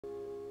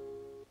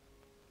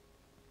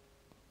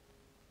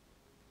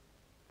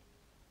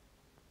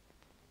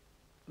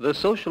The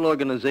social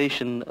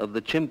organization of the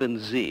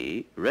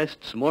chimpanzee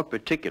rests more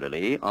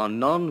particularly on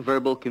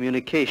nonverbal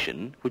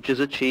communication, which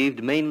is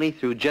achieved mainly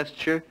through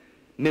gesture,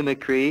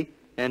 mimicry,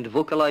 and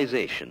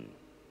vocalization.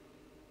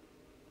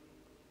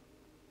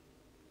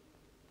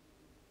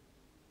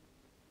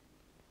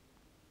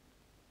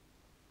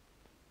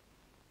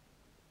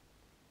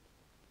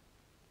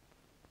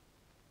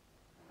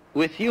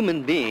 With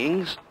human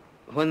beings,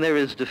 when there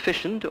is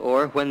deficient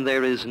or when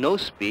there is no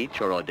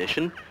speech or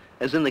audition,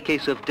 as in the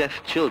case of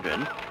deaf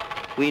children,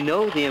 we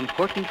know the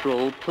important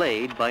role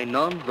played by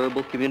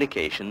nonverbal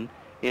communication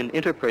in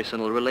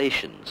interpersonal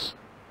relations.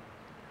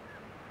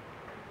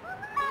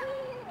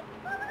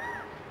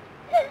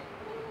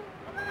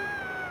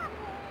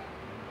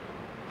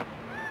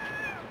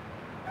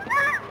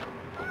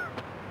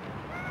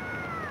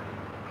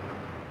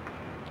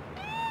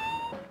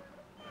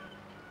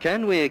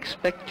 Can we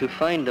expect to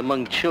find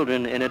among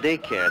children in a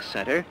daycare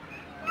center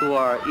who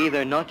are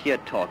either not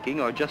yet talking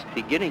or just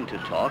beginning to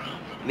talk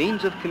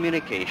means of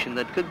communication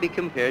that could be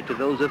compared to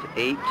those of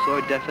apes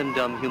or deaf and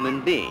dumb human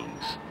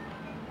beings?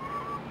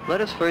 Let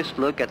us first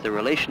look at the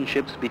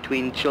relationships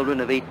between children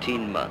of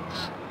 18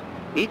 months.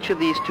 Each of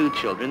these two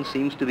children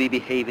seems to be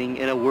behaving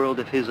in a world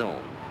of his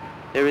own.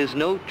 There is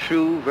no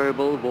true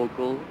verbal,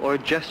 vocal, or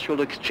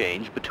gestural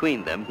exchange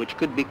between them which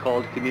could be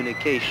called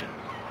communication.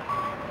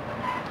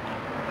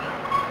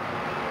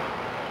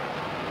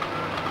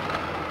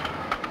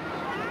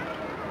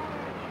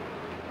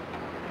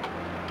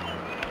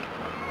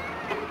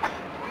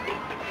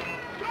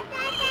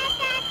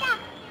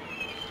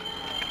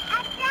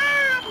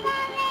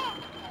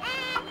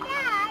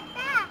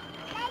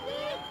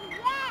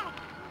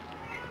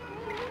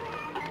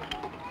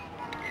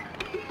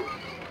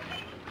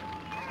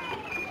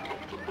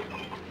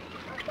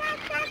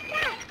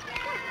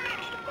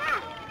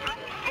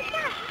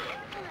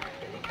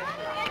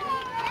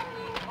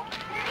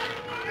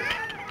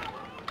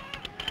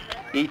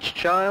 Each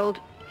child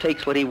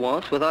takes what he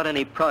wants without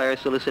any prior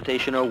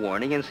solicitation or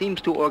warning and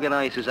seems to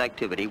organize his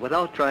activity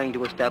without trying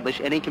to establish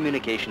any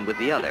communication with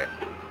the other.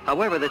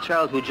 However, the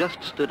child who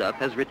just stood up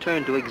has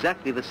returned to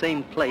exactly the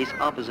same place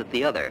opposite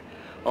the other.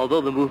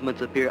 Although the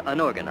movements appear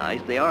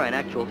unorganized, they are in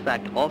actual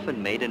fact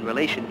often made in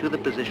relation to the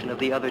position of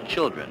the other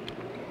children.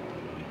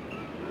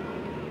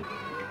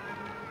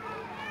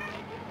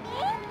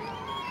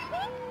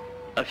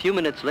 A few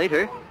minutes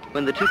later,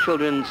 when the two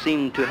children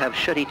seem to have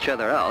shut each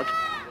other out,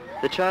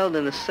 the child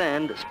in the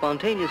sand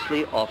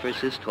spontaneously offers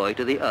his toy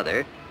to the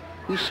other,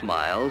 who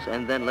smiles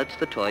and then lets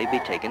the toy be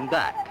taken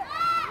back.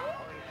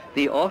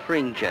 The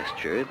offering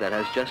gesture that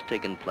has just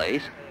taken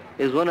place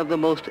is one of the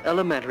most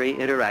elementary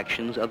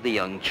interactions of the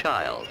young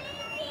child.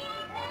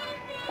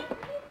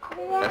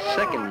 A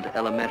second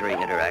elementary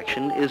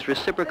interaction is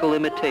reciprocal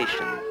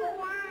imitation.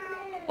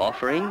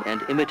 Offering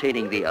and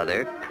imitating the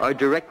other are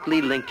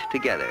directly linked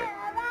together.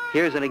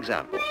 Here's an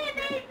example.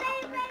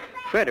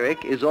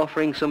 Frederick is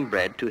offering some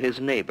bread to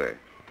his neighbor.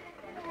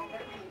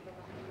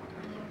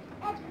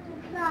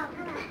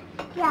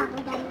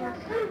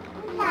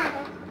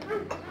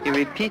 He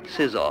repeats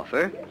his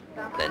offer,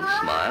 then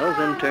smiles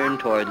and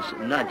turns towards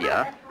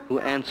Nadia, who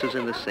answers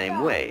in the same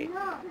way.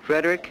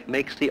 Frederick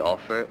makes the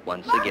offer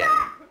once again.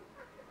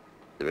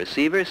 The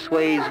receiver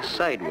sways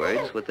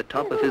sidewards with the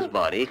top of his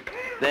body,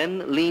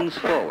 then leans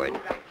forward.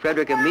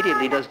 Frederick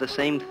immediately does the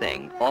same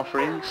thing,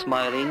 offering,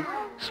 smiling,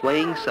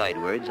 swaying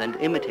sidewards, and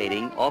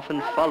imitating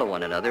often follow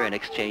one another in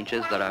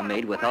exchanges that are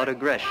made without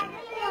aggression.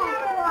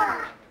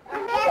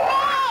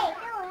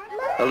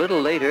 A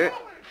little later,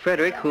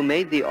 Frederick, who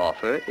made the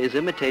offer, is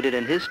imitated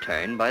in his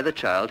turn by the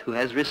child who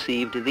has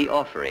received the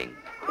offering.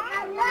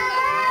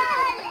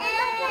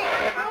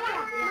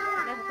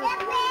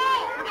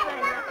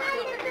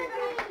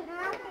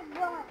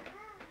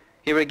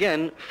 Here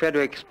again,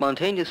 Frederick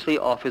spontaneously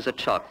offers a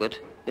chocolate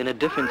in a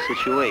different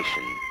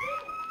situation.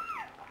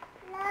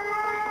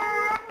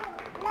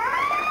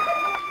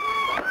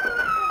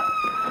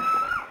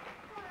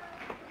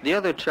 The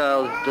other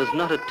child does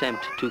not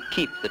attempt to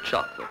keep the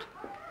chocolate.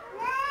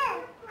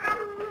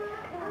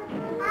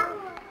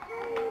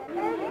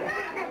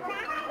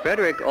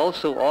 Frederick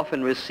also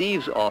often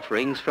receives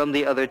offerings from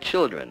the other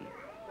children.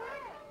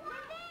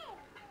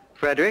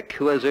 Frederick,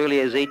 who as early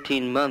as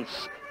 18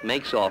 months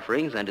makes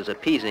offerings and is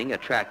appeasing,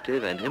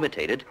 attractive, and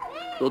imitated,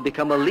 will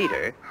become a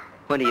leader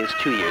when he is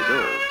 2 years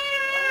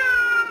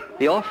old.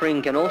 The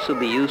offering can also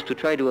be used to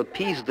try to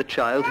appease the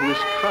child who is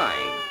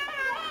crying.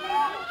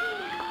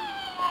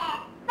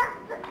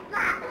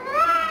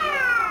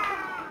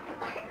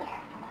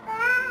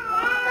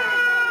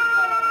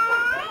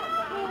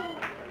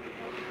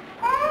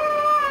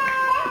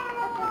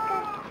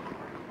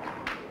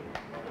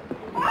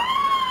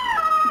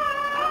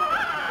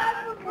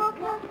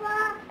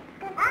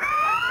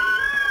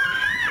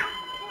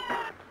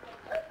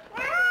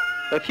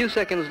 A few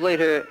seconds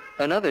later,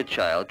 another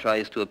child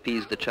tries to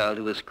appease the child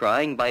who is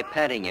crying by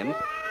patting him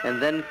and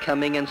then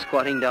coming and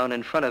squatting down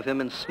in front of him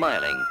and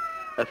smiling.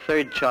 A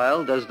third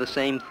child does the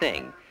same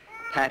thing.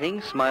 Patting,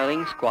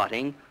 smiling,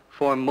 squatting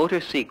form motor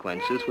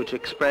sequences which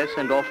express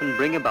and often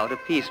bring about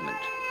appeasement.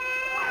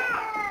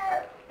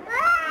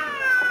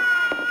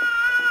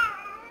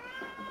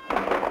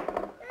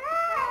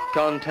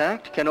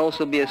 Contact can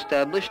also be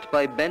established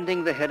by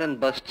bending the head and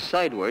bust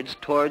sidewards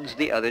towards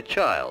the other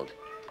child.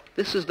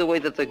 This is the way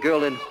that the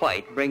girl in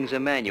white brings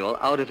Emmanuel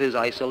out of his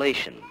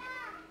isolation.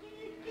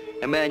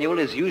 Emmanuel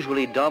is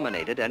usually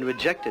dominated and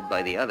rejected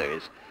by the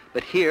others,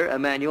 but here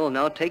Emmanuel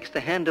now takes the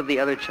hand of the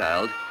other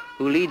child,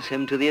 who leads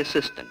him to the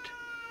assistant.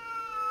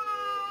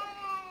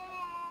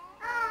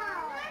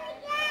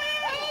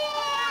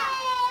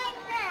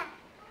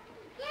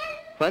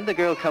 When the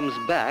girl comes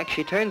back,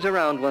 she turns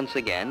around once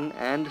again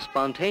and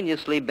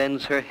spontaneously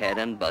bends her head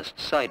and bust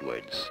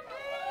sidewards.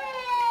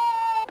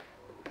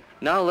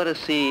 Now let us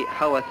see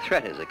how a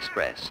threat is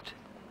expressed.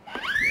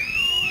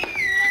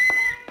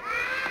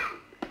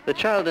 The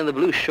child in the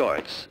blue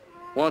shorts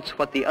wants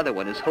what the other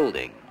one is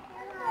holding.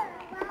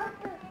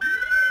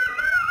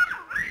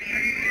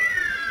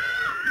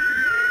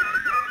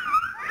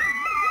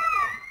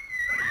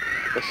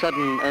 The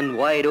sudden and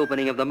wide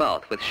opening of the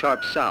mouth with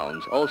sharp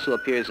sounds also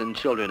appears in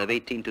children of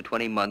 18 to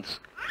 20 months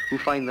who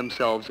find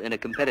themselves in a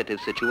competitive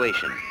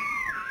situation.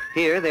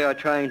 Here they are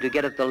trying to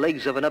get at the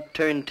legs of an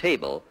upturned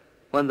table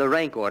when the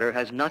rank order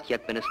has not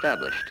yet been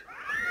established.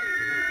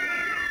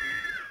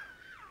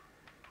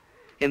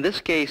 In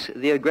this case,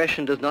 the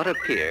aggression does not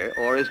appear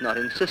or is not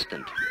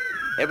insistent.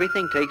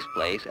 Everything takes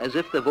place as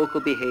if the vocal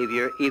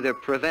behavior either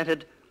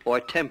prevented or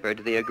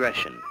tempered the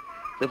aggression.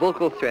 The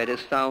vocal threat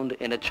is found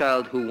in a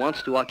child who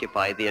wants to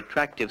occupy the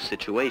attractive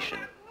situation.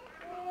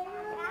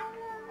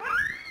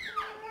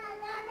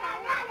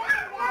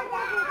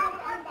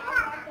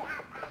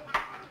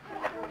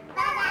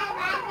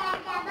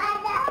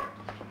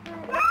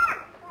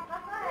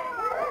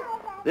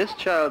 This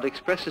child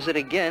expresses it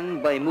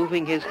again by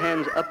moving his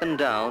hands up and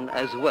down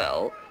as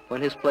well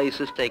when his place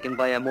is taken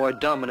by a more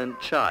dominant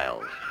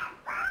child.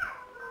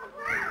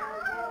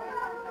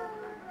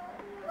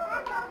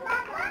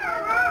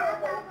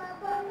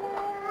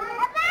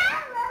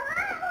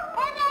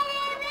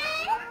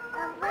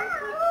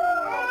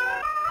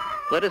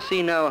 Let us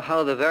see now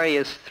how the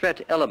various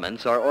threat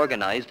elements are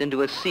organized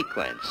into a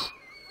sequence.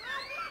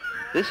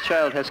 This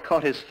child has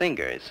caught his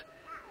fingers.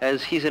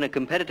 As he's in a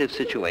competitive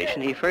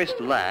situation, he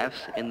first laughs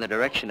in the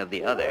direction of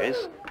the others,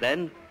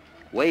 then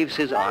waves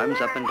his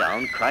arms up and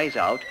down, cries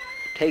out,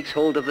 takes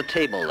hold of the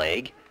table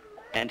leg,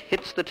 and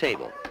hits the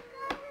table.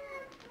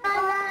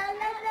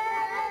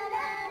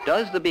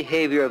 Does the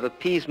behavior of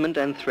appeasement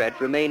and threat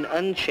remain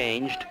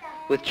unchanged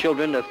with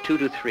children of 2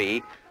 to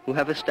 3 who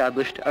have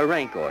established a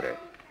rank order?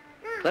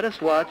 Let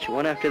us watch,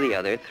 one after the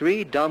other,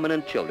 3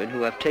 dominant children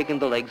who have taken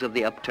the legs of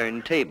the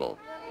upturned table.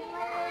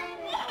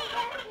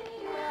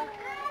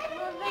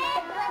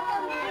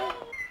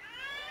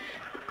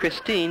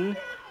 Christine,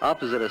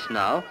 opposite us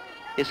now,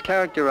 is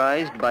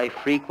characterized by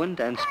frequent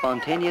and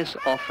spontaneous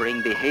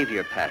offering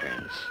behavior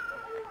patterns.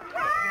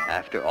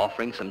 After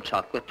offering some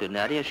chocolate to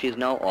Nadia, she is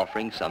now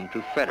offering some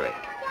to Frederick.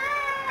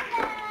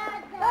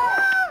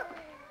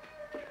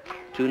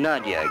 To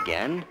Nadia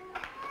again,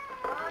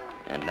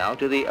 and now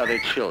to the other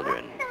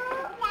children.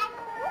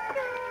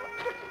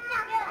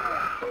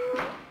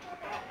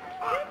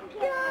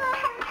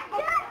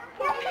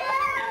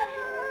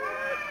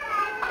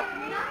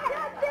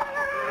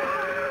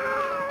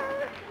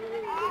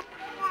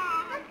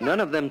 None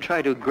of them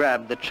try to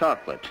grab the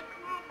chocolate.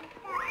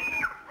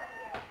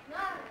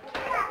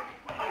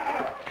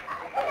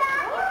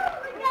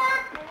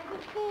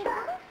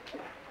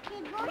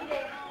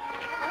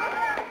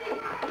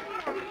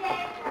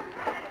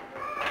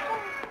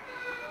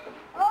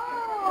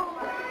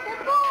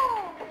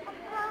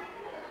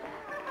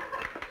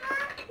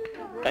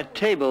 At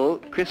table,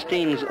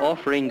 Christine's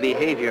offering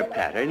behavior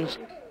patterns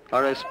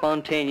are as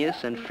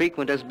spontaneous and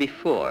frequent as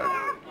before.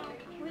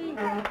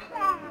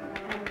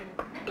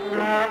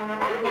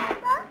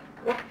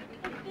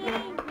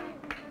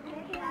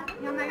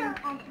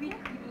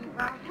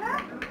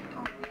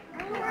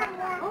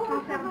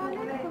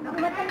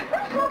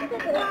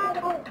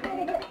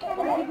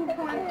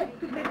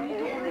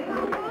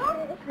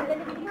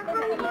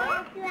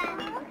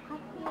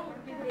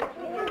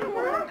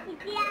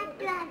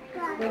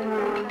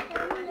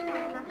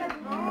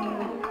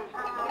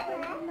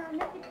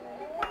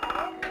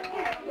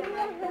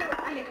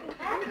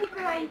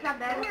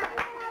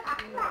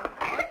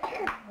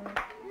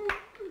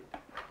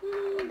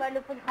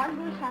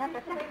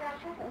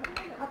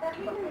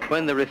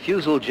 When the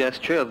refusal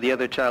gesture of the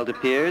other child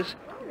appears,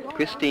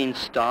 Christine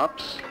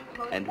stops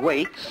and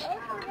waits.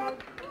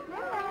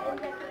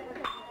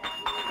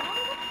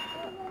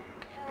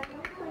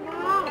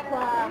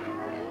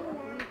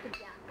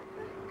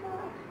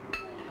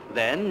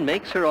 Then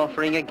makes her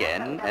offering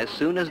again as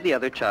soon as the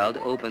other child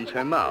opens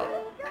her mouth.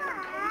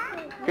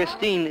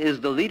 Christine is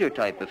the leader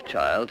type of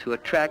child who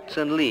attracts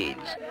and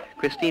leads.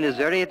 Christine is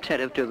very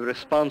attentive to the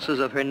responses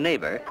of her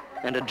neighbor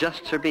and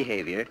adjusts her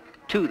behavior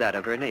to that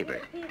of her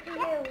neighbor.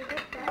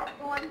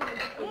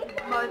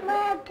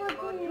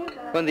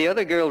 When the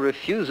other girl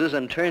refuses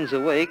and turns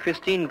away,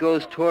 Christine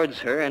goes towards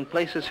her and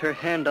places her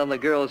hand on the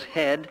girl's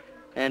head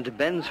and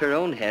bends her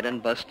own head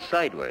and bust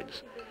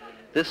sidewards.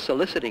 This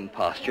soliciting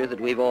posture that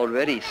we've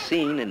already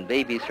seen in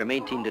babies from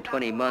 18 to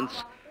 20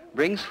 months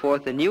brings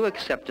forth a new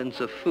acceptance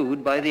of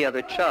food by the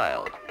other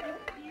child.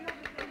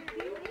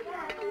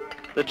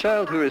 The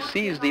child who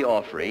receives the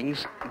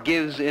offerings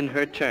gives in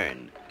her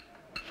turn.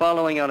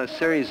 Following on a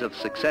series of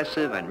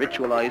successive and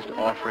ritualized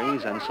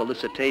offerings and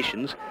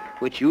solicitations,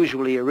 which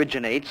usually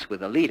originates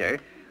with a leader,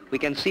 we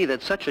can see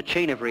that such a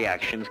chain of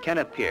reactions can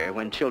appear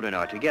when children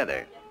are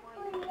together.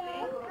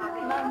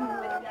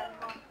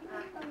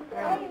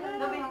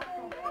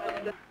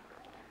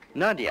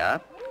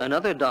 Nadia,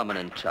 another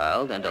dominant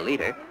child and a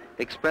leader,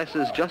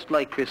 expresses, just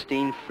like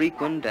Christine,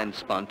 frequent and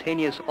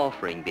spontaneous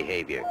offering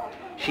behavior.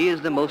 She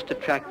is the most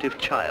attractive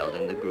child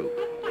in the group.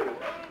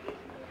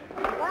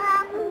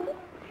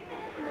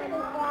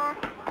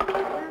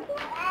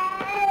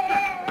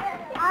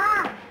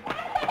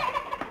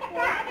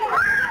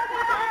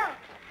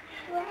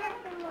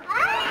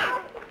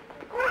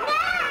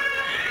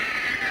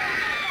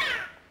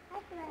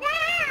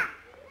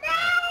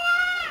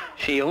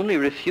 She only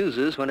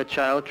refuses when a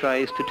child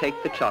tries to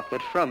take the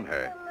chocolate from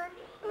her.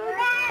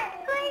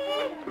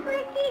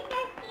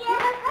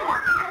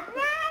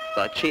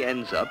 But she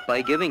ends up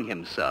by giving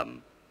him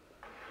some.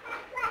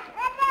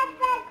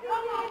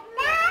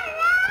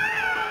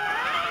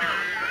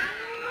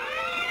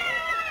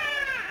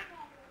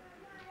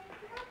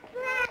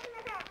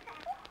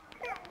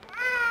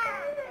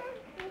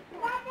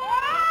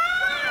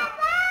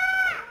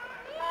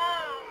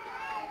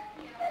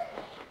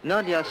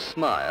 Nadia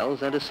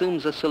smiles and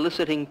assumes a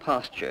soliciting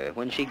posture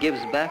when she gives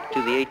back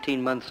to the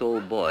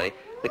 18-month-old boy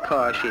the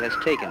car she has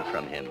taken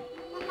from him.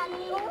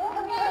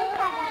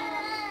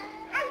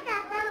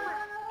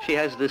 She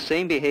has the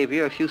same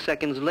behavior a few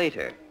seconds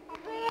later.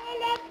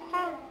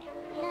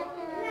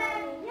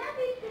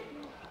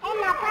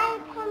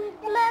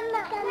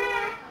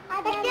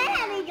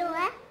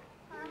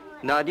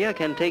 Nadia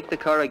can take the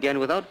car again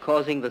without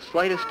causing the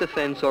slightest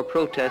offense or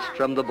protest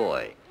from the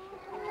boy.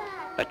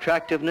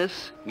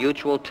 Attractiveness,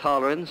 mutual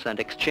tolerance, and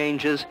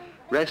exchanges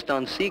rest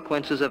on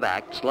sequences of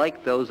acts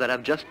like those that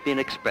have just been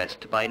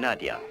expressed by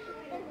Nadia.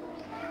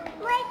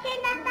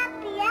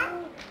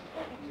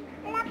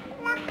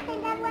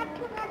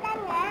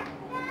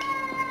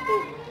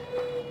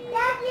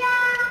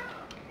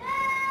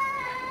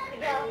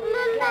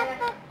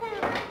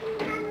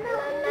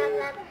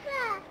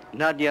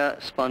 Nadia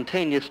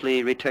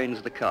spontaneously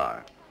returns the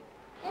car.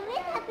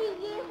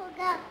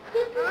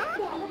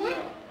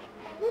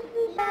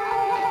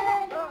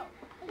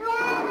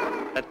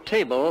 At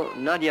table,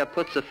 Nadia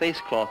puts a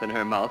face cloth in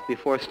her mouth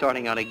before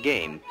starting on a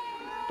game.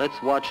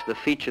 Let's watch the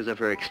features of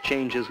her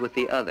exchanges with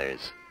the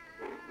others.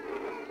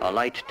 A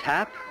light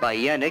tap by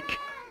Yannick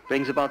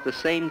brings about the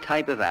same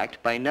type of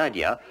act by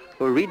Nadia,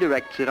 who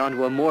redirects it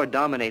onto a more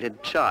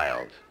dominated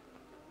child.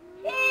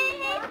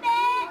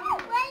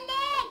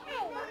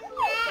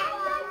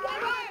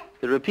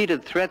 The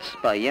repeated threats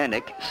by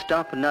Yannick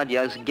stop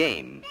Nadia's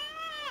game.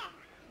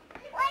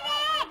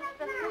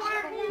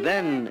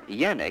 Then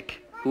Yannick,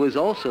 who is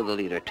also the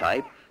leader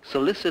type,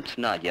 solicits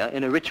Nadia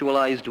in a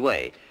ritualized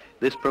way.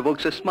 This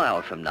provokes a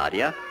smile from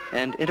Nadia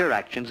and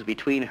interactions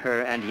between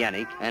her and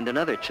Yannick and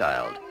another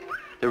child.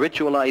 The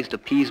ritualized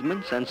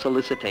appeasements and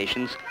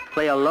solicitations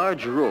play a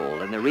large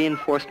role in the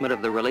reinforcement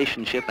of the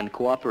relationship and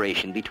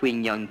cooperation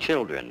between young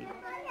children.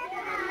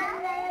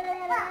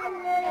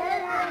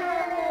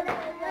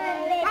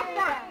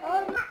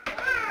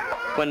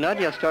 When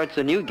Nadia starts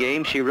a new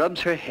game, she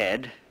rubs her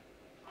head,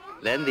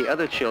 then the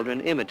other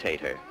children imitate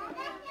her.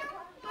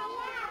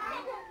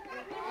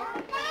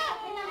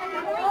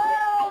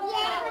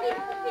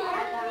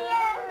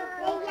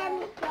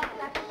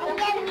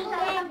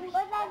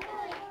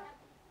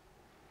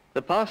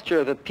 The posture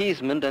of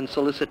appeasement and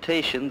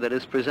solicitation that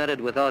is presented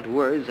without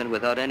words and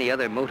without any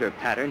other motor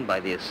pattern by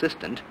the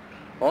assistant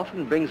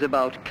often brings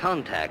about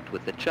contact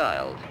with the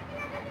child.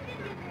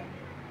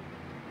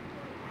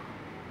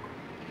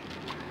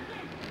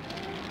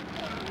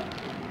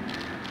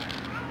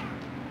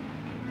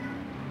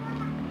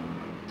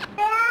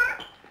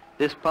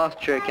 This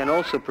posture can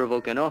also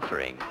provoke an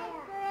offering.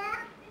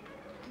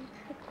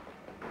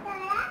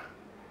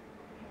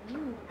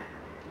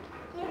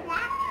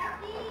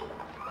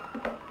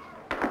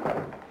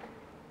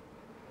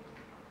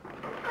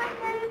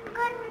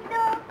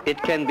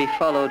 It can be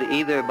followed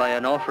either by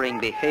an offering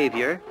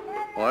behavior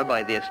or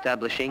by the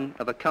establishing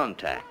of a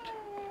contact.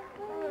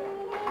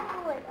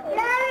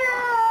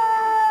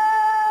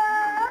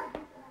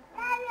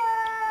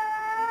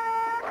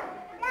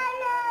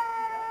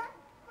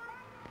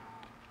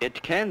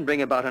 It can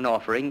bring about an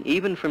offering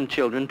even from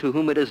children to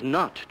whom it is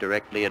not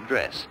directly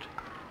addressed.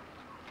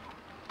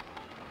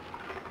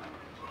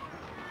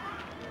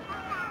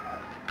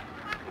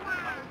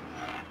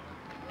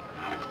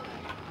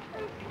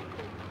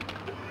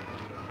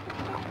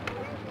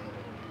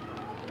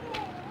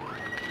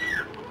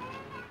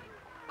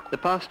 The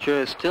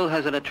posture still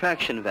has an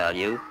attraction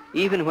value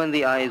even when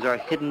the eyes are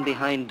hidden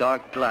behind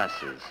dark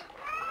glasses.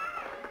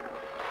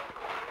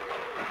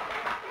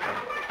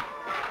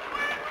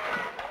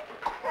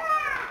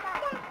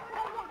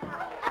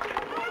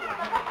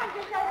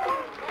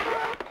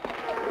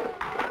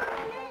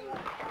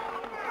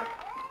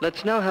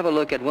 Let's now have a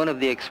look at one of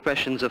the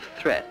expressions of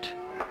threat.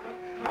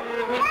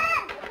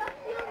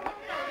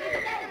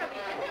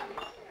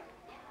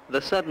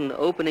 The sudden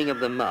opening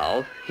of the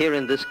mouth, here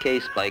in this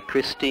case by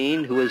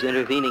Christine, who is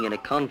intervening in a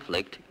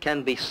conflict,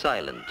 can be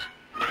silent.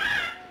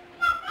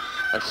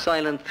 A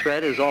silent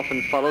threat is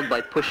often followed by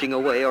pushing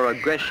away or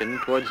aggression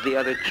towards the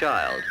other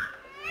child.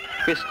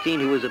 Christine,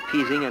 who is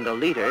appeasing and a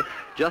leader,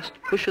 just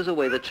pushes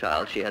away the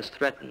child she has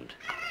threatened.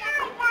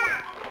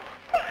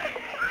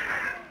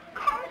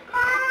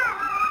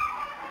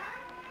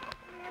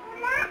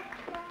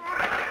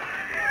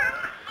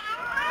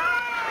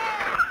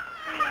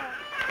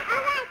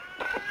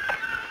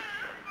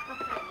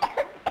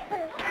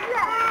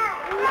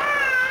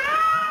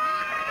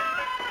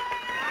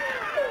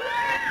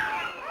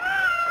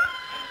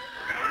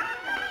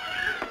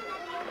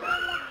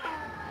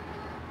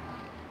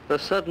 The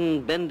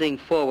sudden bending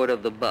forward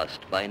of the bust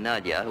by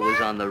Nadia, who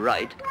is on the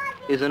right,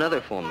 is another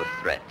form of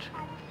threat.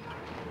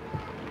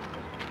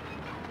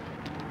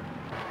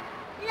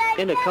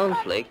 In a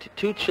conflict,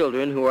 two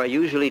children who are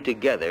usually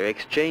together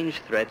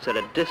exchange threats at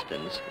a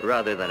distance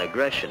rather than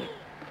aggression.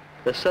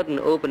 The sudden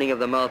opening of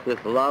the mouth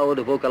with loud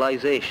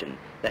vocalization,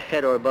 the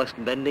head or bust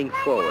bending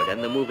forward,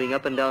 and the moving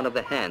up and down of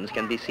the hands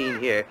can be seen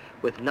here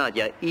with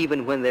Nadia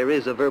even when there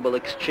is a verbal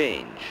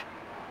exchange.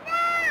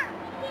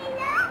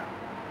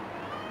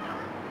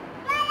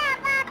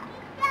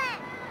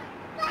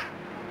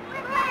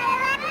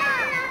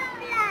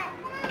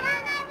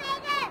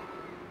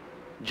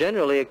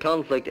 Generally, a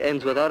conflict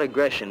ends without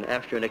aggression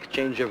after an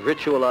exchange of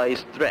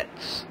ritualized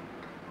threats.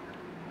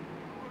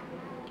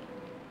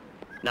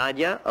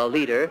 Nadia, a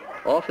leader,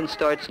 often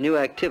starts new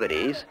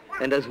activities,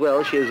 and as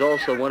well, she is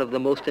also one of the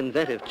most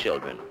inventive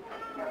children.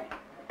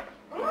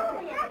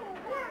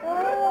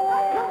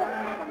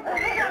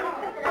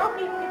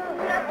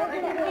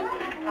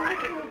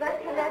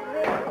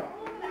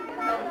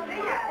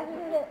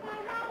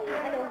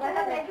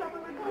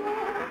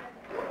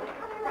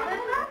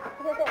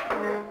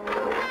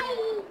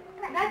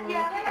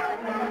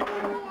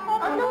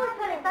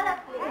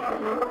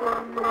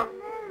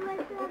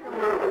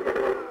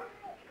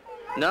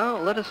 Now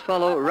let us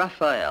follow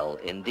Raphael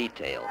in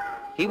detail.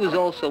 He was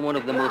also one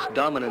of the most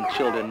dominant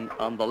children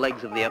on the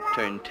legs of the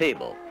upturned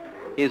table.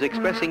 He is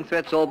expressing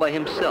threats all by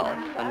himself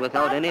and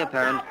without any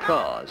apparent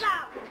cause.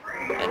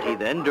 And he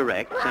then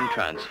directs and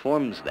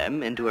transforms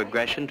them into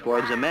aggression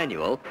towards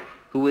Emmanuel,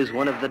 who is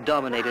one of the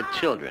dominated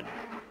children.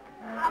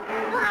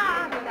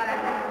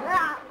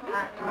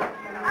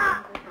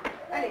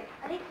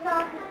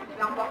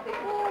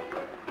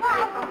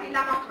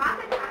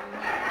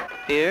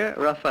 Here,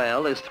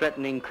 Raphael is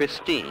threatening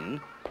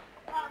Christine,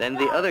 then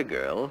the other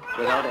girl,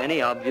 without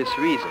any obvious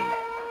reason.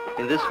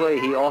 In this way,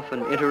 he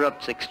often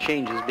interrupts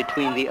exchanges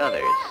between the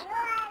others.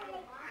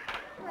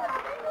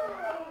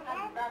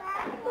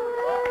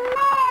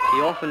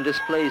 He often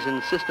displays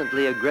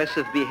insistently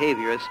aggressive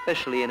behavior,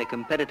 especially in a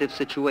competitive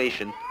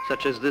situation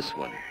such as this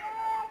one.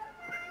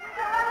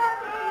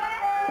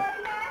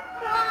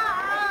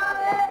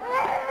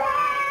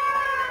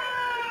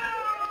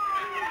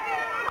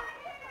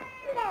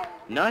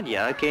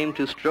 Nadia came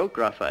to stroke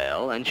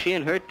Raphael, and she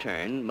in her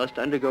turn must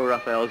undergo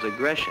Raphael's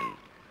aggression.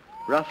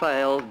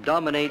 Raphael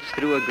dominates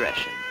through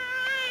aggression.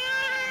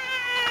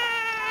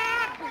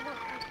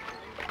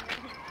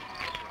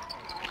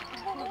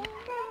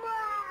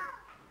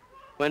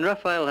 When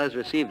Raphael has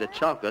received a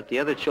chocolate, the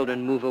other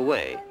children move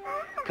away.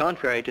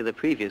 Contrary to the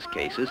previous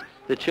cases,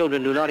 the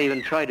children do not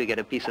even try to get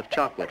a piece of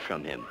chocolate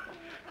from him.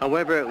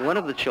 However, one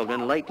of the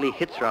children lightly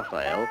hits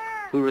Raphael,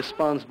 who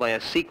responds by a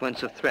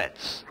sequence of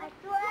threats.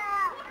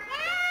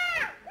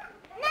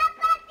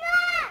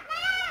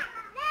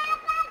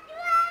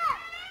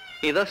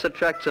 He thus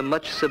attracts a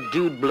much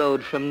subdued blow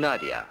from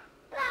Nadia.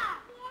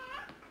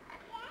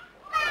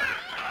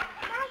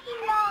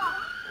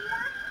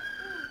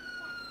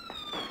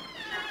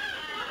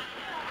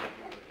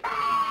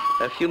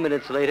 A few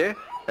minutes later,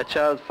 a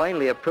child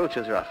finally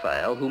approaches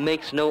Raphael, who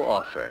makes no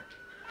offer.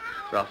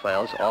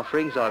 Raphael's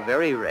offerings are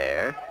very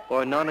rare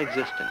or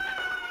non-existent.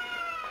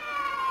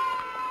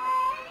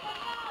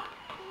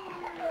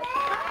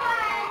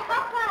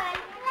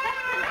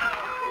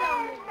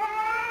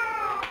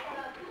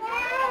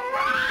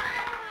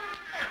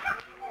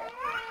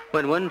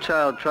 When one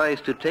child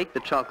tries to take the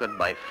chocolate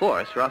by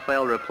force,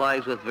 Raphael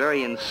replies with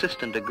very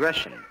insistent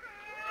aggression.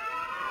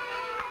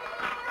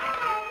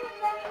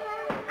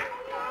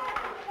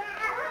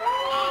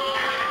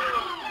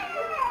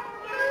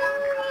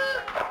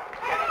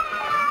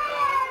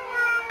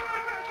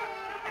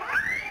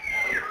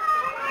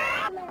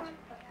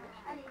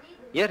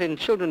 Yet in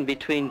children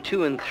between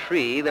 2 and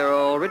 3, there are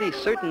already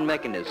certain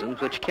mechanisms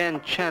which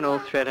can channel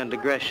threat and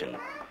aggression.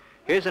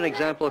 Here's an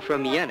example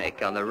from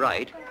Yannick on the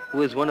right,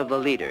 who is one of the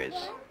leaders.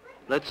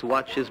 Let's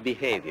watch his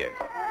behavior.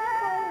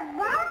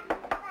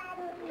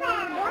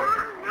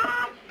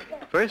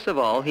 First of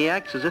all, he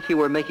acts as if he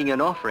were making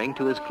an offering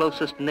to his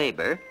closest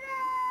neighbor.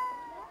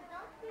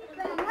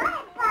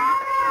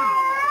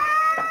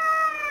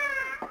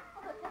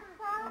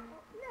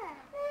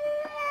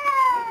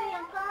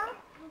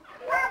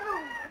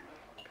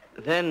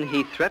 Then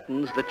he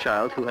threatens the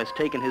child who has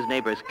taken his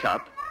neighbor's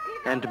cup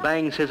and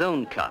bangs his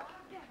own cup.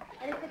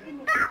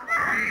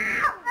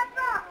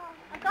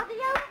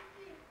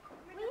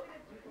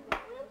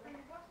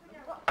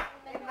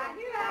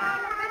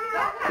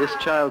 This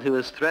child who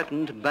is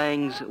threatened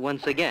bangs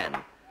once again,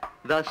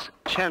 thus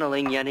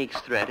channeling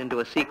Yannick's threat into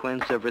a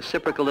sequence of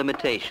reciprocal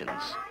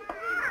imitations.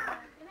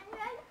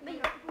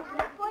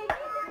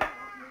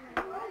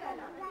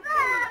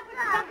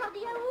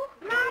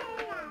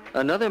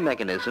 Another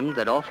mechanism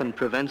that often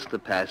prevents the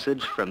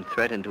passage from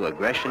threat into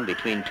aggression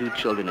between two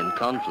children in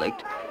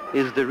conflict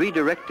is the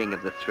redirecting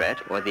of the threat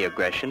or the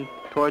aggression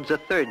towards a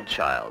third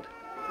child.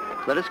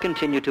 Let us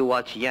continue to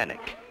watch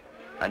Yannick.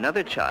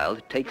 Another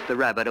child takes the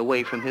rabbit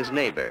away from his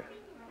neighbor.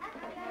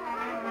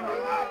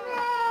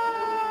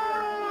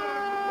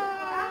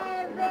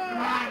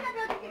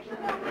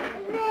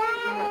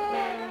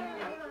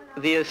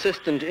 The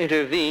assistant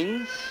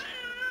intervenes.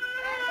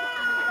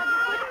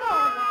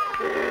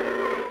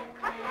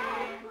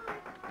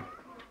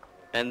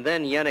 And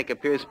then Yannick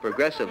appears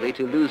progressively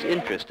to lose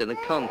interest in the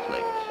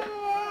conflict.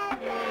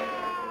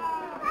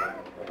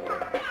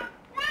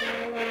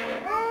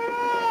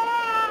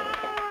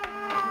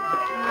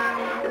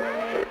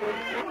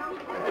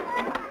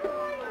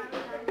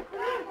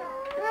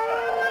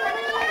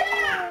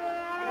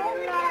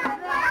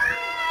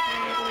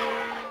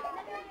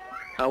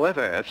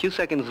 However, a few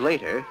seconds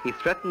later, he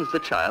threatens the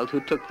child who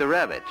took the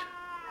rabbit.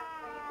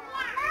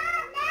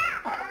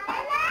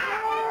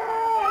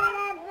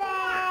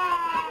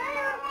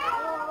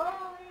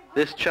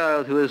 This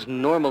child, who is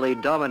normally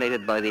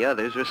dominated by the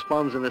others,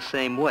 responds in the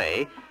same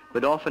way,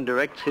 but often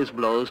directs his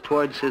blows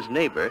towards his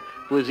neighbor,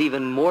 who is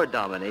even more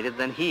dominated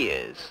than he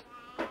is.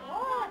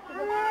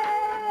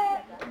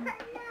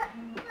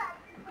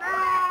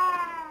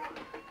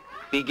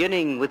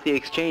 Beginning with the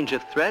exchange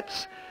of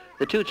threats,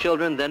 the two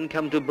children then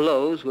come to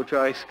blows which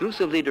are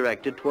exclusively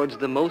directed towards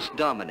the most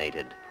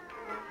dominated.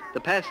 The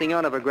passing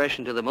on of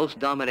aggression to the most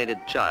dominated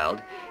child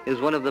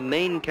is one of the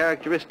main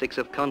characteristics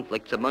of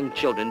conflicts among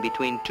children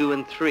between 2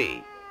 and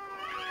 3.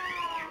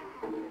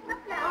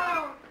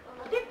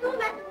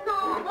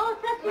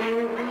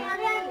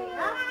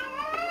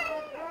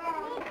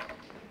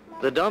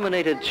 The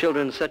dominated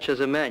children, such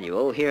as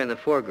Emmanuel, here in the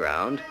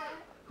foreground,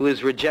 who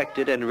is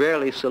rejected and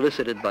rarely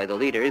solicited by the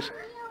leaders,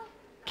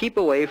 keep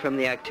away from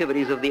the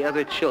activities of the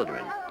other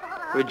children.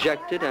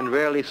 Rejected and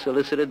rarely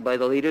solicited by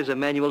the leaders,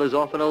 Emmanuel is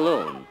often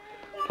alone.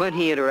 When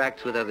he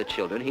interacts with other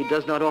children, he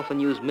does not often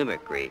use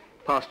mimicry,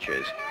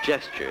 postures,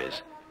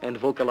 gestures, and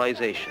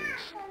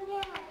vocalizations.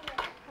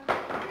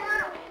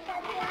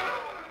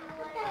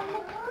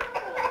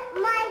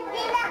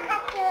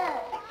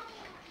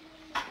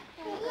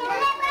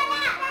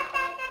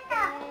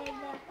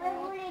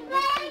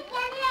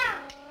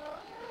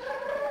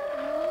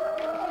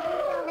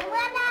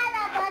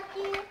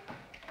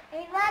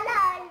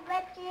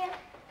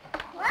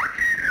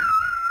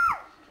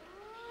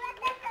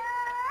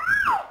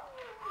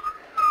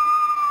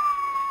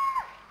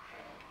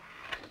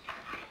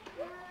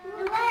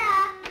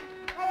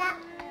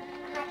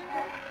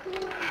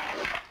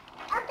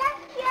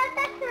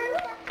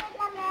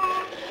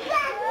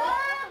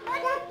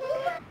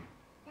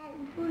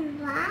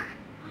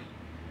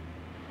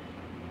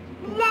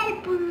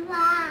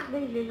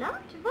 Il est là,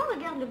 tu vois,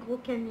 regarde le gros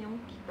camion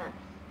qui passe.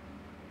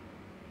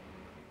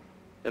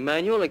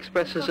 Emmanuel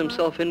expresses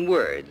himself in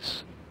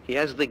words. He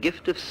has the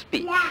gift of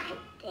speech.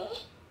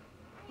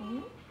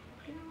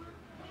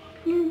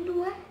 Le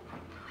doigt.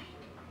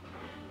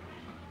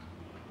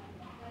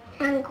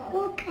 Un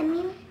gros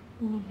camion.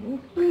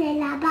 Il est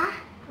là-bas.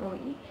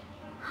 Oui.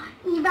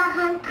 Il va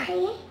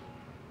rentrer.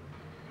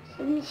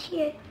 Ce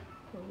monsieur.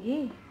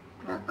 Oui.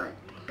 Il va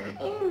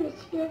rentrer,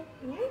 monsieur.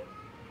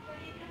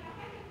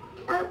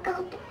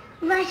 Encore,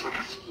 il va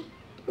chercher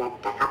la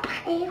terre,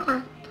 après il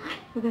rentre.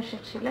 Il va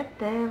chercher la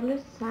terre, le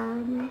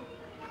sable.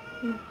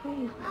 Et après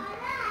il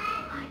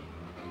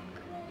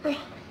rentre.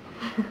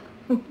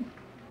 Oui.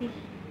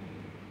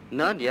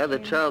 Nadia, the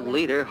child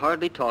leader,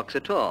 hardly talks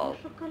at all.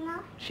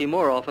 Chocolat. She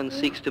more often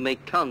seeks to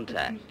make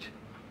contact.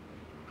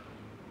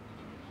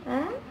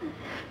 Hein?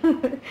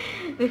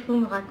 Mais faut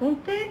me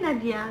raconter,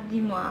 Nadia,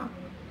 dis-moi.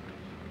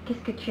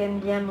 Qu'est-ce que tu aimes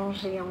bien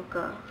manger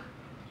encore?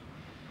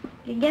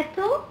 Les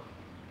gâteaux?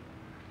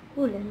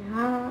 Oh là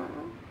là.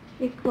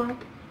 Et quoi?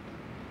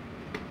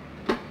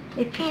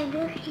 Et puis...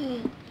 La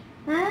purée.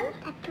 Hein?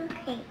 La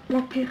purée.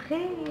 La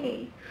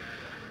purée.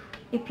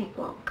 Et puis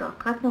quoi encore?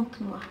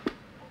 Raconte-moi.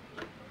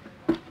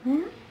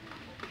 Hein?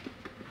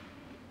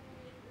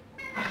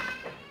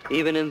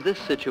 Even in this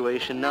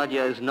situation,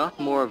 Nadia is not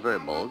more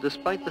verbal,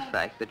 despite the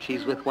fact that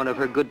she's with one of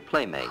her good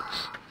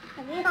playmates.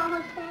 Avez dans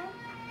le fer?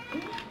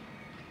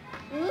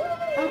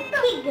 Un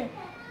tigre.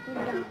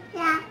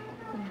 Là.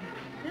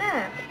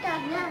 Là.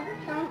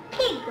 C'est un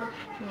tigre.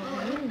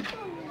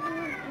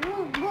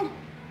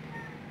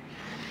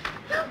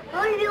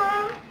 Un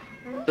lion.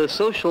 The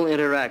social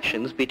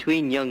interactions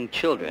between young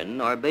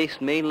children are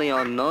based mainly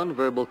on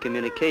nonverbal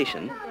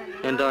communication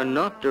and are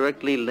not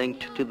directly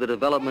linked to the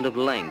development of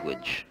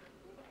language.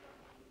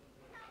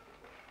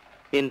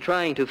 In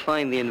trying to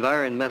find the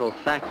environmental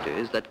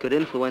factors that could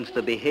influence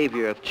the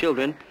behavior of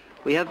children,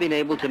 we have been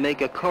able to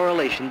make a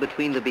correlation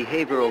between the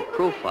behavioral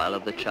profile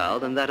of the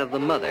child and that of the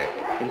mother,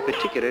 in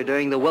particular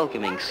during the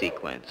welcoming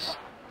sequence.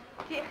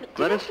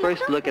 Let us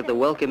first look at the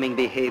welcoming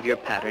behavior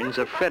patterns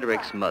of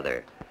Frederick's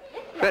mother.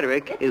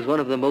 Frederick is one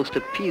of the most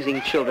appeasing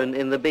children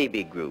in the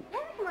baby group.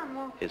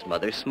 His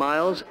mother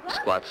smiles,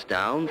 squats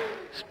down,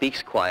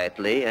 speaks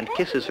quietly, and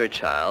kisses her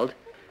child,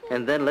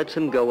 and then lets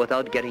him go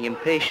without getting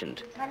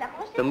impatient.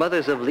 The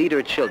mothers of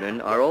leader children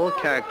are all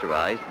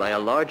characterized by a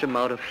large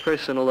amount of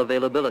personal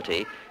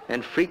availability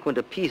and frequent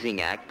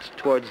appeasing acts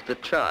towards the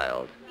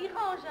child.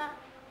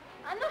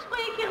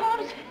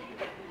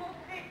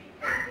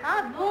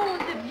 Ah bon,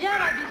 c'est bien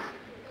la biche.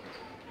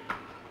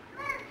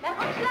 Mais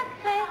range la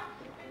crème.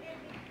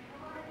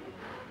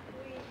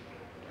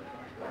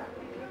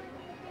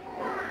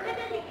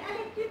 Frédéric,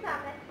 allez-tu par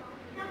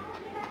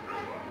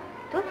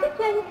toi aussi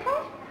tu as une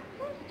crème?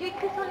 Tu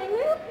écris sur les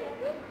murs?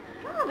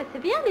 Ah, mais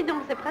c'est bien, dis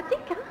donc, c'est pratique,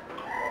 hein?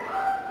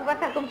 On va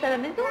faire comme ça à la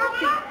maison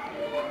aussi.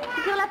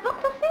 Tu tires la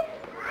porte aussi?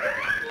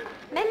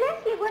 Mais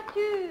laisse les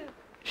voitures.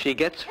 She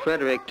gets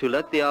Frederick to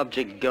let the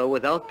object go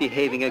without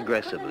behaving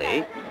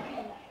aggressively.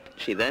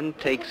 She then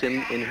takes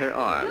him in her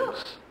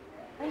arms.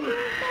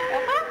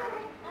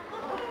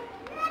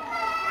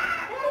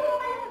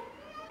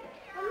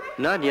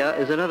 Nadia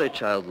is another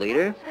child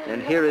leader,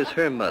 and here is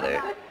her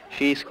mother.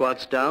 She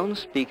squats down,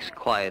 speaks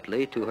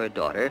quietly to her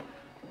daughter,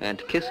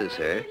 and kisses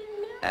her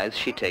as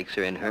she takes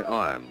her in her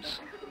arms.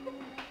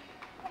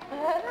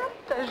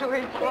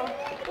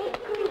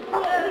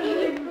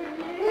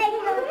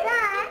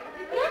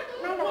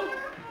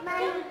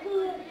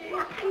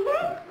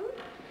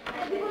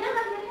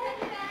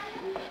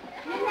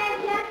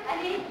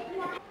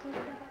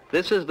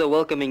 This is the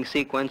welcoming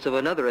sequence of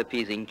another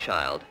appeasing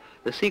child.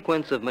 The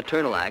sequence of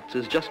maternal acts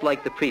is just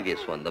like the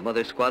previous one. The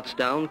mother squats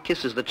down,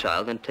 kisses the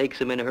child, and takes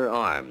him in her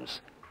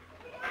arms.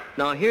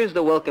 Now here's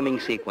the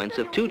welcoming sequence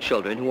of two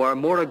children who are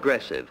more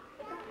aggressive.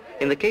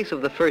 In the case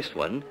of the first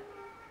one,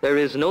 there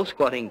is no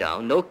squatting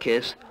down, no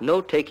kiss, no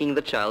taking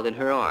the child in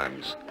her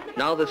arms.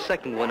 Now the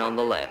second one on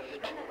the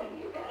left.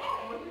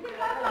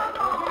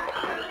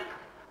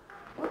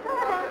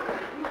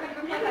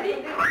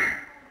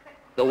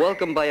 The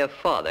welcome by a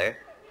father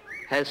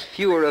has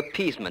fewer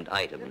appeasement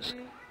items.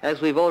 As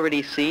we've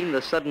already seen,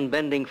 the sudden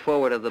bending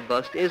forward of the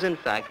bust is in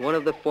fact one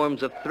of the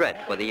forms of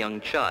threat for the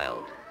young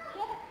child.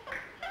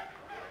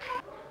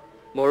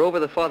 Moreover,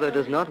 the father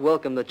does not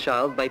welcome the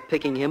child by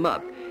picking him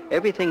up.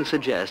 Everything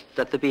suggests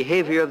that the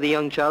behavior of the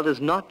young child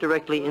is not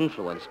directly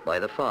influenced by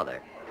the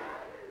father.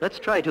 Let's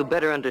try to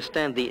better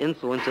understand the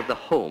influence of the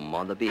home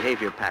on the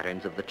behavior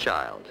patterns of the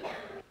child.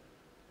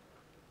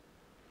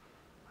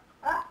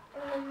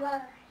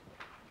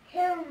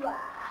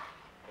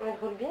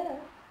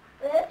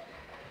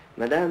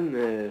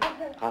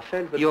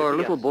 Your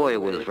little boy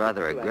was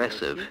rather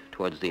aggressive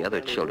towards the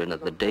other children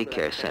at the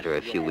daycare center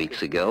a few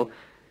weeks ago.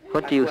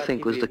 What do you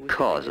think was the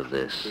cause of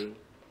this?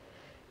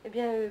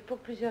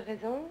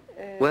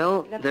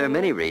 Well, there are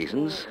many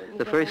reasons.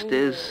 The first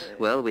is,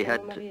 well,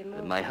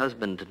 my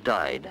husband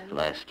died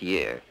last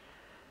year.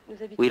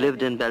 We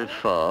lived in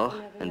Belfort,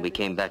 and we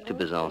came back to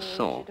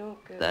Besançon.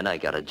 Then I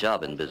got a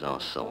job in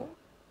Besançon.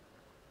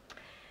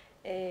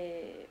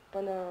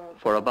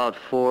 For about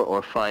 4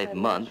 or 5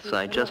 months,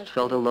 I just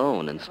felt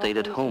alone and stayed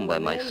at home by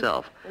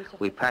myself.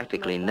 We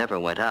practically never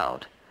went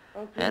out.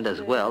 And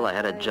as well, I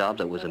had a job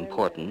that was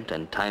important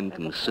and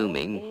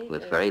time-consuming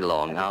with very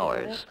long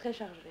hours.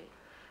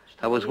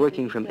 I was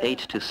working from 8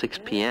 to 6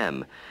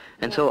 p.m.,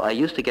 and so I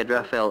used to get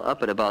Raphael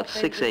up at about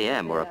 6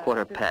 a.m. or a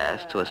quarter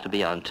past so as to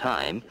be on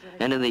time,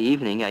 and in the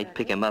evening I'd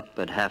pick him up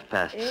at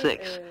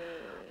 6:30.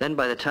 Then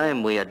by the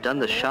time we had done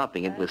the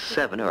shopping, it was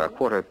 7 or a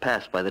quarter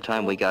past by the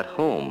time we got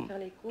home.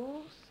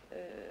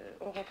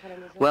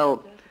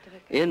 Well,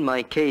 in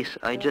my case,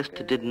 I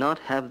just did not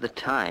have the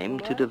time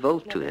to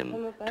devote to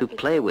him, to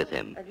play with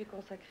him,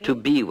 to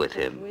be with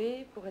him.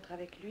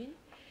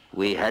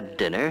 We had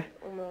dinner,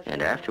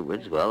 and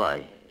afterwards, well,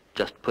 I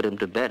just put him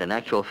to bed. In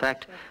actual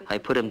fact, I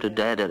put him to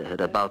bed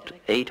at about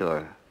 8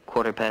 or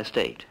quarter past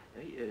 8.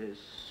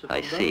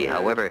 I see.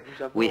 However,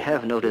 we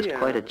have noticed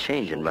quite a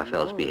change in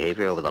Raphael's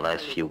behavior over the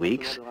last few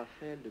weeks.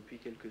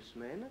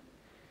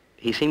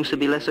 He seems to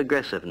be less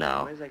aggressive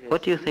now.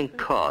 What do you think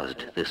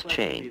caused this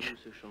change?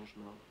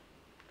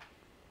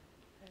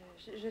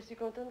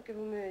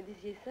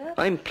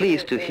 I'm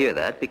pleased to hear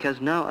that because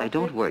now I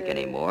don't work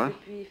anymore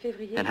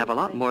and have a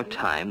lot more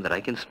time that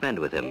I can spend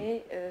with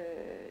him.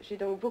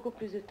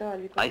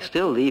 I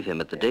still leave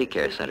him at the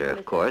daycare center,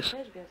 of course,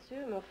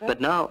 but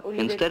now,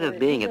 instead of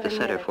being at the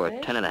center for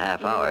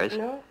 10.5 hours,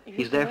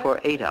 he's there for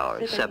 8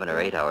 hours, 7 or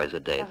 8 hours a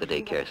day at the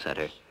daycare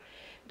center.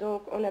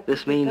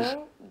 This means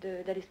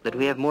that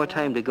we have more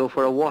time to go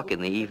for a walk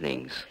in the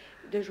evenings.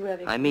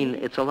 I mean,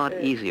 it's a lot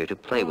easier to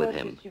play with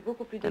him,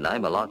 and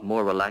I'm a lot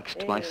more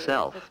relaxed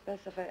myself.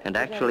 And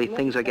actually,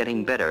 things are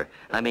getting better.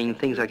 I mean,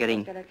 things are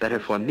getting better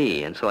for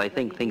me, and so I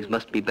think things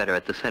must be better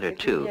at the center,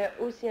 too.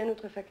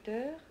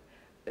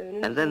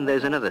 And then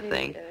there's another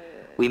thing.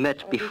 We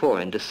met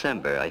before in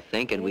December, I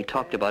think, and we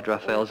talked about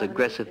Raphael's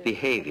aggressive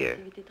behavior.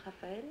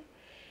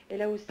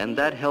 And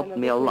that helped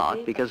me a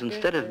lot, because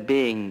instead of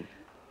being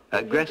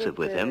aggressive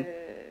with him,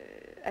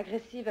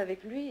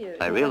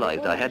 I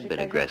realized I had been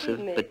aggressive,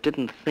 but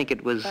didn't think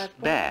it was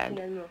bad.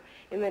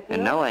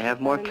 And now I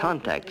have more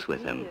contacts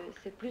with him.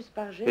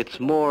 It's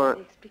more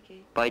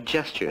by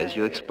gesture, as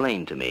you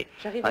explained to me.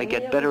 I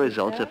get better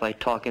results if I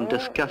talk and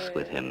discuss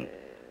with him.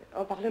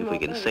 If we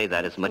can say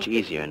that, it's much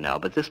easier now.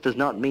 But this does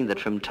not mean that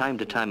from time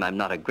to time I'm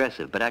not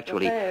aggressive, but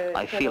actually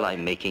I feel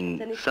I'm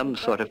making some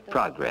sort of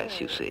progress,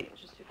 you see.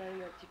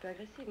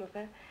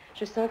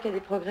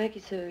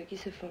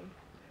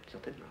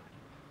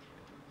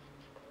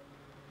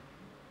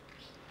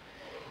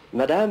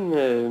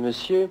 Madame,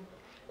 Monsieur,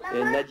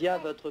 Nadia,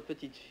 votre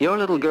petite fille. Your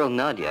little girl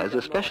Nadia is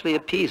especially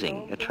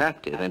appeasing,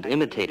 attractive, and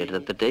imitated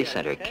at the day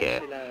center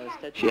care.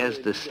 She has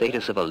the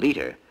status of a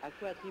leader.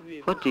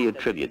 What do you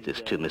attribute this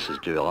to,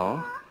 Mrs.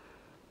 Durand?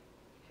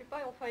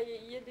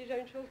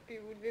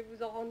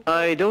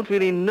 I don't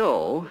really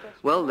know.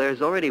 Well,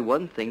 there's already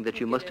one thing that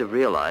you must have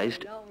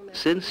realized.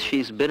 Since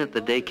she's been at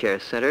the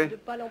daycare center,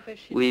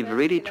 we've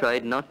really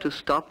tried not to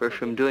stop her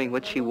from doing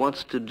what she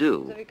wants to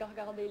do.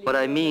 What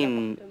I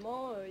mean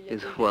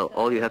is, well,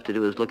 all you have to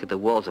do is look at the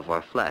walls of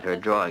our flat. Her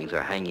drawings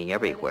are hanging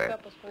everywhere.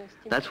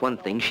 That's one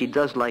thing she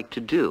does like to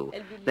do.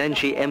 Then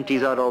she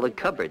empties out all the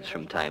cupboards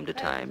from time to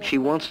time. She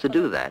wants to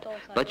do that,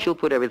 but she'll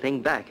put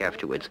everything back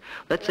afterwards.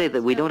 Let's say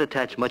that we don't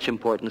attach much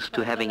importance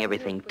to having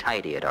everything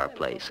tidy at our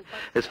place.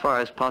 As far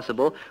as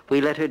possible, we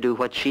let her do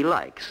what she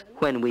likes,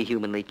 when we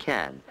humanly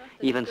can.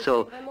 Even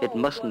so, it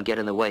mustn't get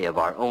in the way of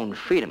our own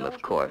freedom,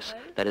 of course.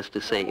 That is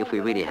to say, if we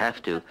really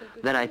have to,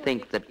 then I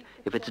think that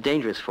if it's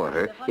dangerous for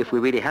her, if we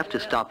really have to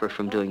stop her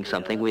from doing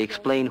something, we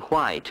explain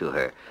why to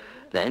her.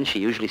 Then she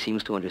usually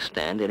seems to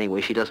understand.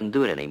 Anyway, she doesn't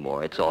do it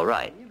anymore. It's all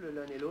right.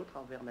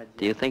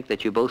 Do you think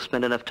that you both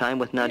spend enough time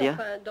with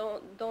Nadia?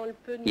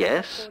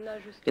 Yes.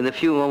 In the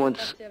few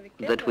moments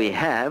that we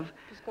have,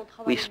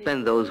 we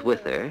spend those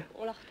with her.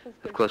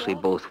 Of course, we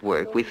both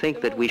work. We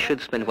think that we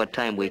should spend what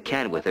time we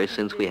can with her.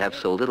 Since we have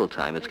so little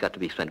time, it's got to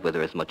be spent with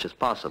her as much as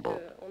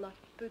possible.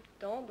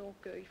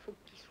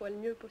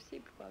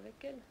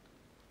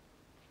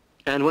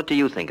 And what do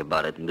you think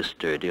about it,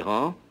 Mr.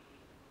 Durand?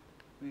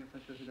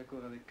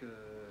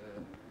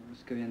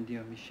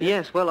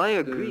 Yes, well, I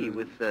agree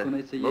with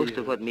most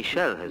of what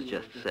Michel has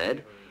just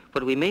said.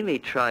 What we mainly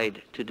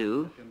tried to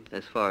do,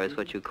 as far as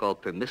what you call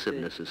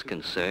permissiveness is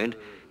concerned,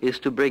 is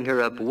to bring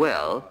her up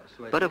well,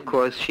 but of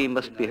course she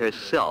must be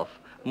herself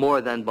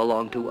more than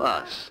belong to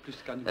us,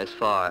 as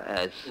far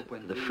as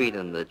the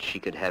freedom that she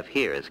could have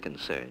here is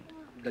concerned.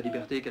 So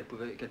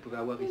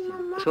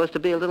as to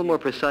be a little more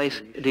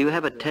precise, do you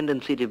have a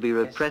tendency to be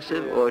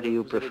repressive, or do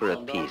you prefer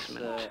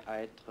appeasement?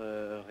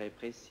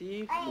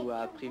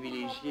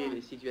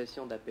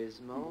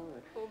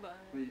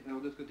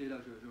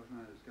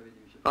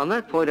 On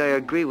that point, I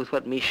agree with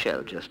what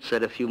Michel just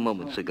said a few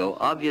moments ago.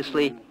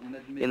 Obviously,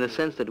 in the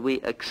sense that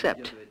we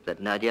accept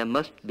that Nadia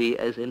must be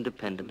as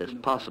independent as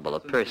possible, a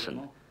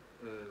person.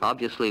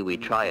 Obviously, we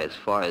try as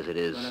far as it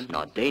is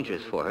not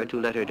dangerous for her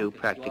to let her do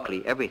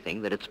practically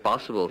everything that it's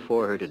possible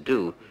for her to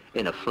do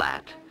in a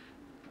flat,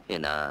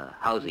 in a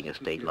housing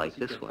estate like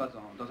this one.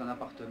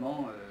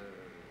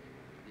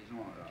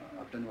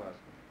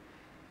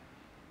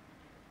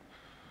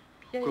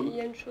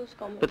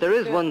 But there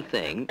is one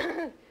thing,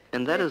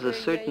 and that is a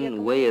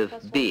certain way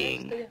of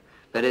being.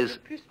 That is,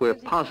 we're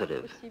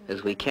positive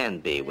as we can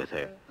be with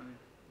her.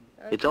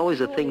 It's always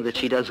a thing that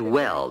she does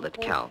well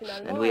that counts,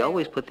 and we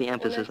always put the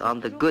emphasis on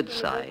the good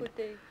side.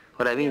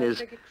 What I mean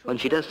is, when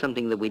she does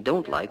something that we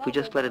don't like, we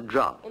just let it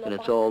drop, and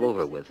it's all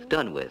over with,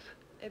 done with.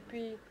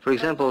 For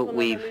example,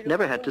 we've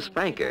never had to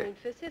spank her.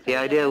 The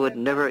idea would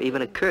never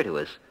even occur to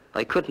us.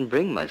 I couldn't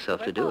bring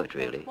myself to do it,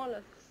 really.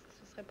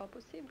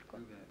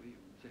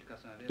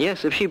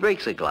 Yes, if she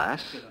breaks a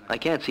glass, I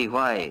can't see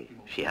why.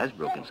 She has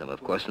broken some,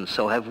 of course, and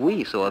so have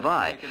we, so have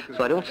I.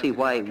 So I don't see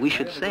why we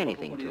should say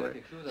anything to her.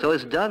 So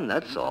it's done,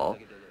 that's all.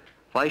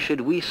 Why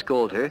should we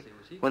scold her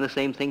when the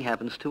same thing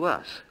happens to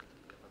us?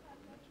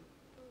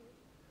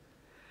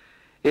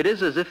 It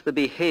is as if the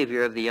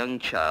behavior of the young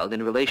child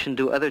in relation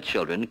to other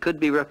children could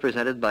be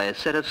represented by a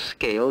set of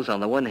scales, on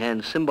the one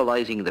hand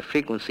symbolizing the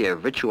frequency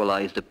of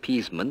ritualized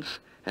appeasements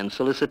and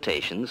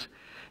solicitations,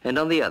 and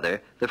on the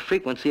other, the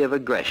frequency of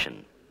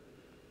aggression.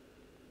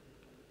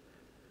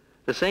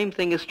 The same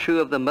thing is true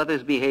of the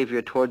mother's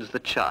behavior towards the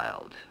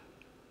child.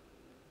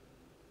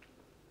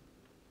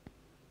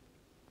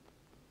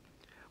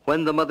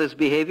 When the mother's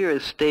behavior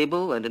is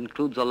stable and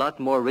includes a lot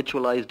more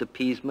ritualized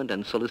appeasement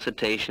and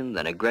solicitation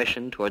than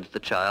aggression towards the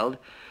child's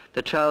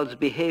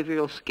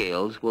behavioral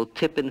scales will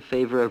tip in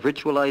favor of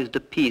ritualized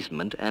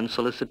appeasement and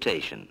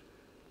solicitation.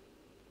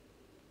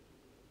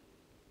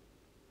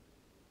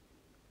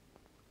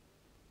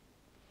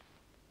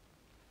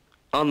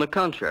 On the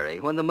contrary,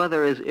 when the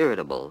mother is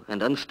irritable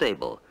and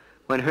unstable,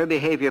 when her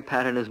behavior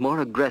pattern is more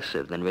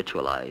aggressive than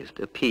ritualized,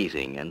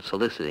 appeasing and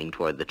soliciting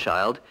toward the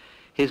child,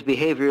 his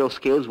behavioral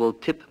skills will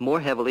tip more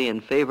heavily in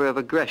favor of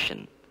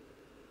aggression.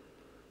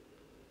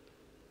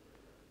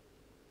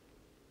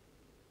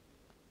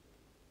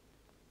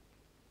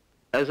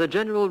 As a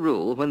general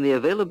rule, when the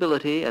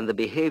availability and the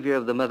behavior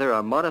of the mother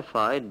are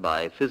modified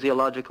by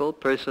physiological,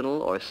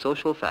 personal, or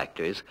social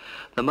factors,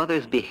 the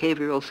mother's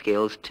behavioral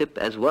scales tip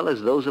as well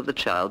as those of the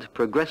child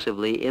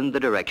progressively in the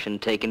direction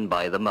taken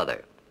by the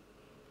mother.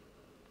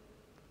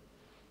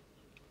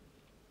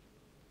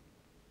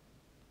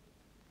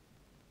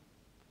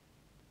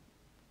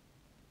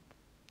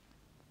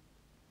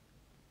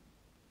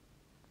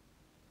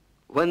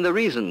 When the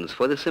reasons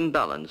for this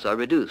imbalance are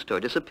reduced or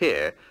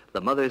disappear, the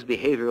mother's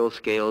behavioral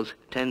scales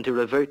tend to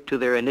revert to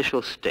their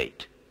initial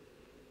state.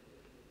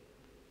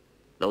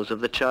 Those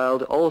of the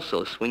child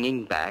also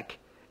swinging back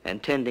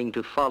and tending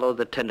to follow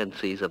the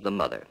tendencies of the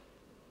mother.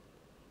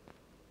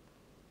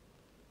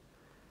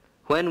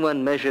 When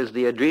one measures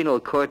the adrenal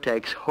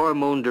cortex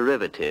hormone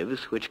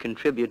derivatives, which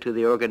contribute to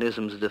the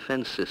organism's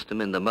defense system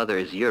in the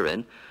mother's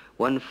urine,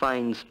 one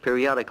finds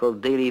periodical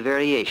daily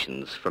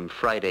variations from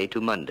Friday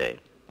to Monday.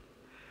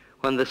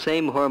 When the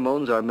same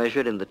hormones are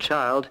measured in the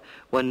child,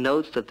 one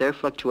notes that their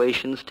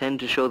fluctuations tend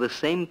to show the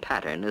same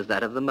pattern as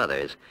that of the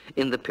mother's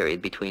in the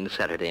period between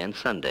Saturday and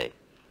Sunday.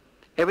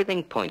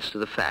 Everything points to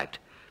the fact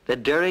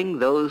that during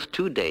those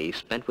 2 days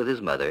spent with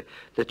his mother,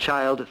 the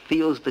child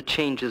feels the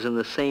changes in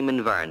the same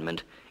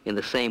environment in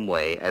the same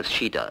way as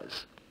she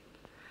does.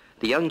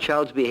 The young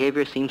child's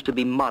behavior seems to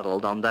be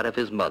modeled on that of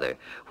his mother,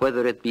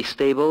 whether it be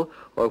stable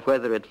or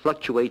whether it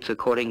fluctuates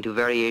according to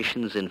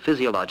variations in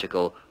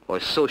physiological or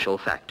social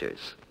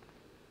factors.